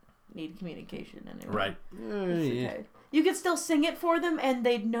wouldn't need communication anyway. Right. Okay. You could still sing it for them, and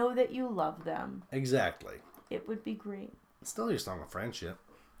they'd know that you love them. Exactly. It would be great. It's still your Song of Friendship.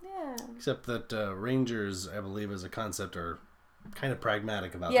 Yeah. Except that Rangers, I believe, as a concept, are kind of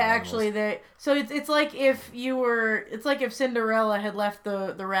pragmatic about. Yeah, actually, it's like if Cinderella had left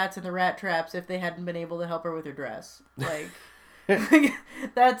the rats in the rat traps if they hadn't been able to help her with her dress. Like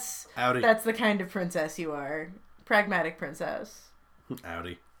that's the kind of princess you are. Pragmatic princess.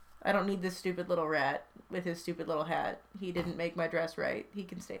 Outie. I don't need this stupid little rat with his stupid little hat. He didn't make my dress right. He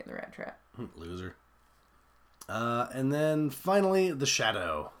can stay in the rat trap. Loser. And then finally, the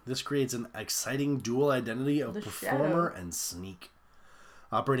Shadow. This creates an exciting dual identity of performer and sneak.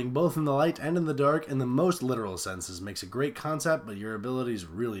 Operating both in the light and in the dark in the most literal senses makes a great concept, but your abilities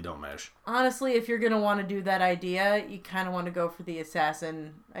really don't mesh. Honestly, if you're going to want to do that idea, you kind of want to go for the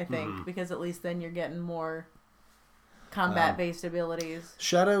assassin, I think, because at least then you're getting more combat-based abilities.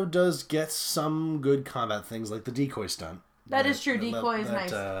 Shadow does get some good combat things, like the decoy stunt. That is true. Decoy is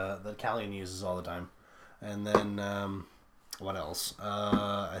nice. That Callion uses all the time. And then, what else?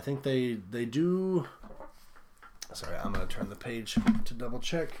 I think they do... Sorry, I'm going to turn the page to double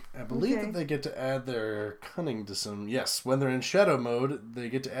check. I believe that they get to add their cunning to some... Yes, when they're in shadow mode, they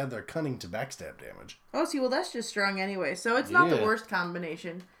get to add their cunning to backstab damage. Oh, see, well, that's just strong anyway, so it's not the worst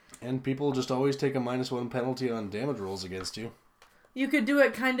combination. And people just always take a -1 penalty on damage rolls against you. You could do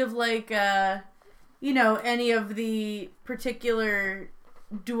it kind of like, any of the particular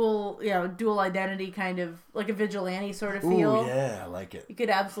dual identity kind of, like a vigilante sort of feel. Ooh, yeah, I like it. You could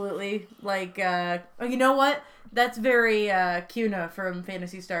absolutely, you know what? That's very Cuna from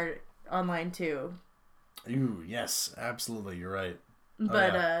Phantasy Star Online 2. Ooh, yes, absolutely, you're right.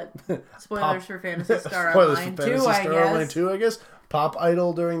 But, spoilers for Phantasy Star Online 2, I guess. Pop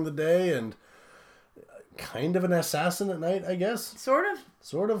idol during the day and kind of an assassin at night, I guess. Sort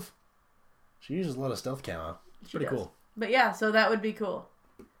of. She uses a lot of stealth camo. It's pretty cool. But yeah, so that would be cool.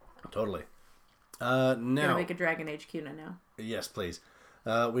 Totally. Now gonna make a Dragon Age Cuna now. Yes, please.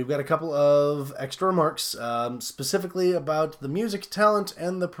 We've got a couple of extra remarks, specifically about the music talent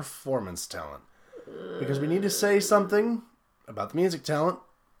and the performance talent. Because we need to say something about the music talent.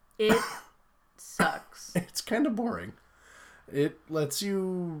 It sucks. It's kind of boring. It lets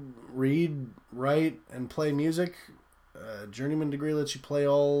you read, write, and play music. Journeyman degree lets you play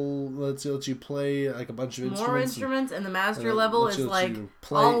lets you play like a bunch of instruments. More instruments, and the master level is like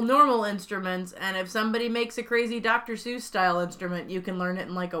all normal instruments. And if somebody makes a crazy Dr. Seuss style instrument, you can learn it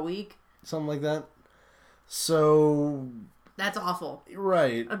in like a week. Something like that. So that's awful.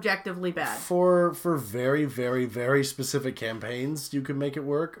 Right. Objectively bad. For very, very, very specific campaigns, you can make it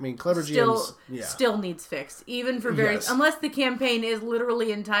work. I mean, clever GMs... Still needs fixed. Even for very... Yes. Unless the campaign is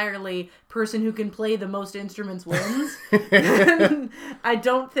literally entirely person who can play the most instruments wins. I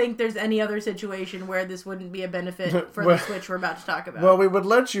don't think there's any other situation where this wouldn't be a benefit for the Switch we're about to talk about. Well, we would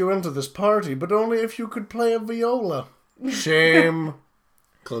let you into this party, but only if you could play a viola. Shame.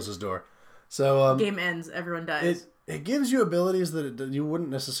 Closes door. So, game ends. Everyone dies. It gives you abilities that you wouldn't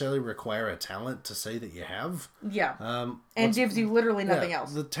necessarily require a talent to say that you have. Yeah. And gives you literally nothing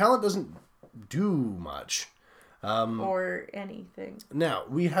else. The talent doesn't do much. Or anything. Now,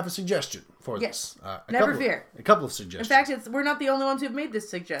 we have a suggestion for this. Never fear. A couple of suggestions. In fact, we're not the only ones who've made this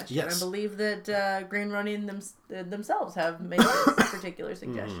suggestion. Yes. I believe that Green Ronin themselves have made this particular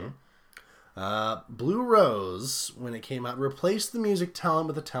suggestion. Blue Rose, when it came out, replaced the music talent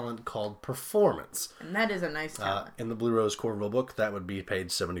with a talent called performance. And that is a nice talent. In the Blue Rose core rulebook, that would be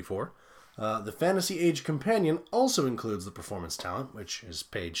page 74. The Fantasy Age Companion also includes the performance talent, which is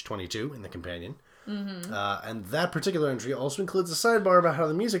page 22 in the Companion. Mm-hmm. And that particular entry also includes a sidebar about how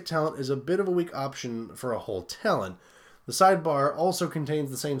the music talent is a bit of a weak option for a whole talent. The sidebar also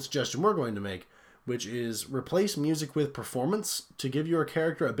contains the same suggestion we're going to make, which is replace music with performance to give your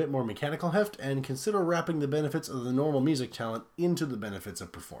character a bit more mechanical heft, and consider wrapping the benefits of the normal music talent into the benefits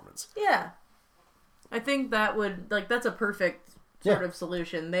of performance. Yeah. I think that would, that's a perfect sort of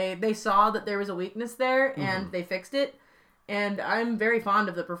solution. They saw that there was a weakness there, and they fixed it. And I'm very fond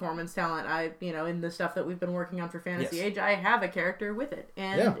of the performance talent. In the stuff that we've been working on for Fantasy Age, I have a character with it.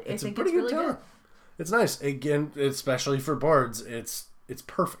 And I think it's really good. It's nice. Again, especially for bards, it's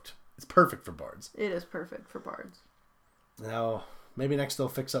perfect. It's perfect for bards. It is perfect for bards. Now, maybe next they'll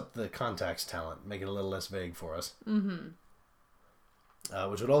fix up the contacts talent, make it a little less vague for us. Mm-hmm.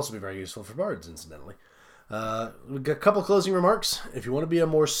 Which would also be very useful for bards, incidentally. We've got a couple closing remarks. If you want to be a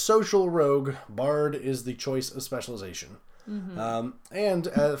more social rogue, bard is the choice of specialization. Mm-hmm.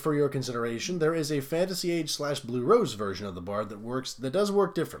 And for your consideration, there is a Fantasy Age / Blue Rose version of the bard that does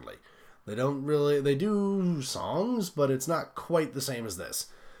work differently. They do songs, but it's not quite the same as this.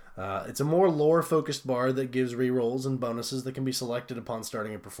 It's a more lore-focused bard that gives rerolls and bonuses that can be selected upon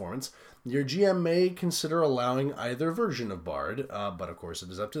starting a performance. Your GM may consider allowing either version of bard, but of course it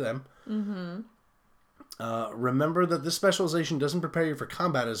is up to them. Mm-hmm. Remember that this specialization doesn't prepare you for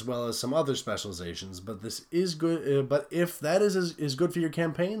combat as well as some other specializations, but this is good. But if that is good for your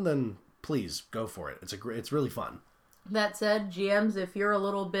campaign, then please go for it. It's really fun. That said, GMs, if you're a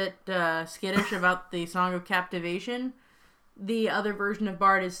little bit skittish about the Song of Captivation, the other version of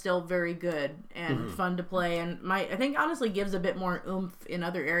Bard is still very good and fun to play, and I think honestly gives a bit more oomph in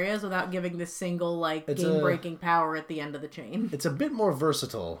other areas without giving this single game-breaking power at the end of the chain. It's a bit more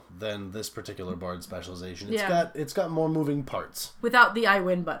versatile than this particular Bard specialization. It's got more moving parts without the I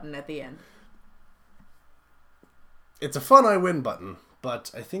win button at the end. It's a fun I win button,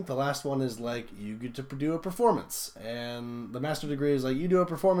 but I think the last one is you get to do a performance, and the Master Degree is you do a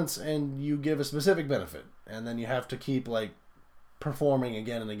performance and you give a specific benefit, and then you have to keep performing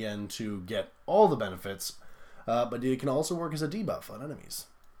again and again to get all the benefits, but it can also work as a debuff on enemies.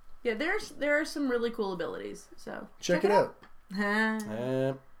 Yeah, there are some really cool abilities, so check it out.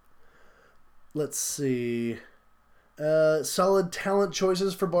 Let's see. Solid talent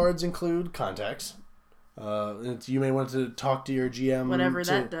choices for bards include contacts. You may want to talk to your GM. Whatever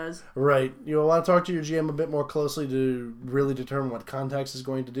that does. Right. You'll want to talk to your GM a bit more closely to really determine what contacts is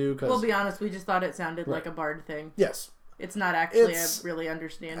going to do. We'll be honest, we just thought it sounded like a bard thing. Yes. It's not actually a really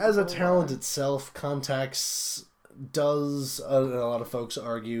understandable. As a talent itself, contacts does, a lot of folks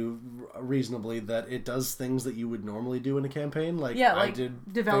argue reasonably, that it does things that you would normally do in a campaign.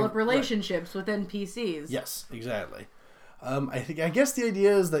 Develop relationships with NPCs. Yes, exactly. I guess the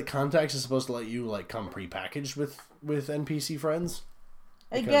idea is that contacts is supposed to let you come prepackaged with NPC friends.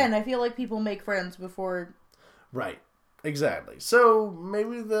 Again, I feel like people make friends before. Right. Exactly. So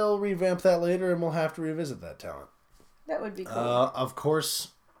maybe they'll revamp that later, and we'll have to revisit that talent. That would be cool. Of course,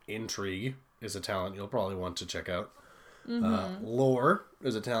 intrigue is a talent you'll probably want to check out. Mm-hmm. Lore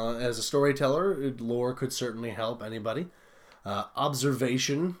is a talent. As a storyteller, lore could certainly help anybody.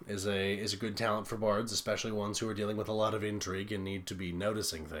 Observation is a good talent for bards, especially ones who are dealing with a lot of intrigue and need to be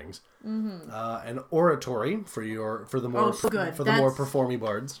noticing things. Mm-hmm. And oratory for the more performy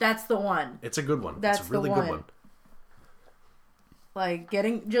bards. That's the one. It's a good one. It's a really good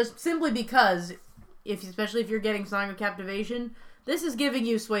one. Just simply because, especially if you're getting Song of Captivation, this is giving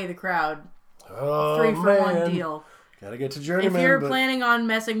you Sway the Crowd. 3-for-1 deal. Gotta get to Journeyman. If you're planning on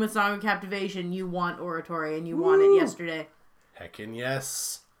messing with Song of Captivation, you want oratory, and you want it yesterday. Heckin'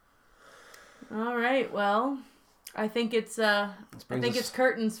 yes. All right, well, I think it's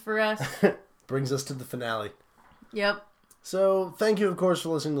curtains for us. Brings us to the finale. Yep. So, thank you, of course, for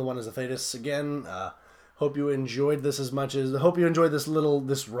listening to One is a Thetis. Again, hope you enjoyed this hope you enjoyed this little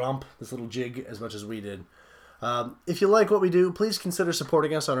jig as much as we did. If you like what we do, please consider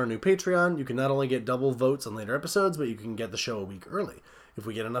supporting us on our new Patreon. You can not only get double votes on later episodes, but you can get the show a week early. If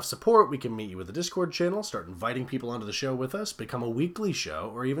we get enough support, we can meet you with a Discord channel, start inviting people onto the show with us, become a weekly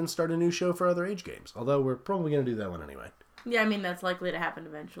show, or even start a new show for other Age games. Although we're probably going to do that one anyway. Yeah, that's likely to happen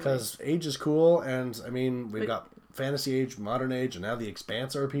eventually. Because Age is cool, and we've got Fantasy Age, Modern Age, and now the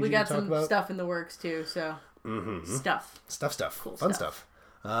Expanse RPG we got to talk about. Some stuff in the works too, so stuff. Cool fun stuff.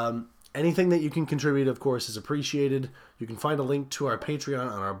 Anything that you can contribute, of course, is appreciated. You can find a link to our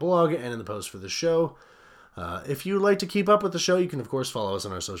Patreon on our blog and in the post for the show. If you'd like to keep up with the show, you can, of course, follow us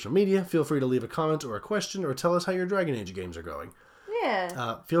on our social media. Feel free to leave a comment or a question or tell us how your Dragon Age games are going.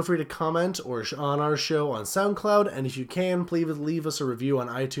 Yeah. Feel free to comment on our show on SoundCloud, and if you can, please leave us a review on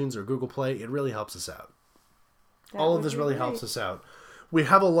iTunes or Google Play. It really helps us out. All of this really helps us out. We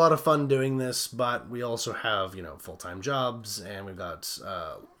have a lot of fun doing this, but we also have, full-time jobs, and we've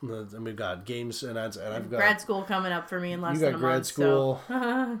got games, and I've got grad school coming up for me in less than a month. You got grad school.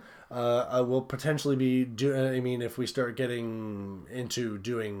 So. I will potentially be if we start getting into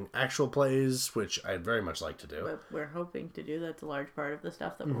doing actual plays, which I'd very much like to do. But we're hoping to do. That's a large part of the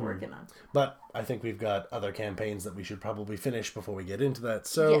stuff that we're working on. But I think we've got other campaigns that we should probably finish before we get into that.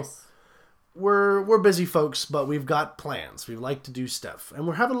 So yes. We're busy folks, but we've got plans. We like to do stuff, and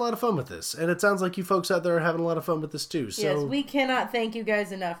we're having a lot of fun with this. And it sounds like you folks out there are having a lot of fun with this too. So yes, we cannot thank you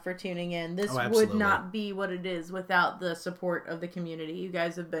guys enough for tuning in. This would not be what it is without the support of the community. You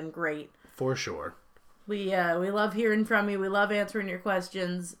guys have been great. For sure. We love hearing from you. We love answering your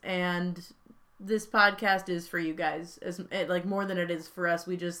questions, and this podcast is for you guys, more than it is for us.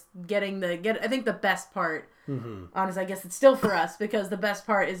 We just I think the best part, honestly, I guess it's still for us, because the best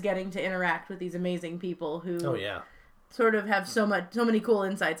part is getting to interact with these amazing people who sort of have so many cool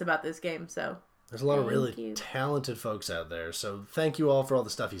insights about this game. So there's a lot of really talented folks out there. So thank you all for all the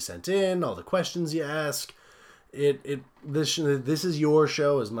stuff you sent in, all the questions you ask. This is your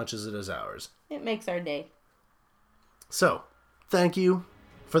show as much as it is ours. It makes our day. So, thank you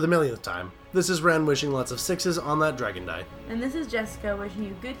for the millionth time. This is Ren wishing lots of sixes on that dragon die. And this is Jessica wishing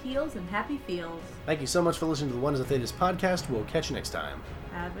you good heals and happy feels. Thank you so much for listening to the Wonders of Thedas podcast. We'll catch you next time.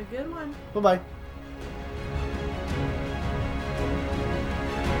 Have a good one. Bye-bye.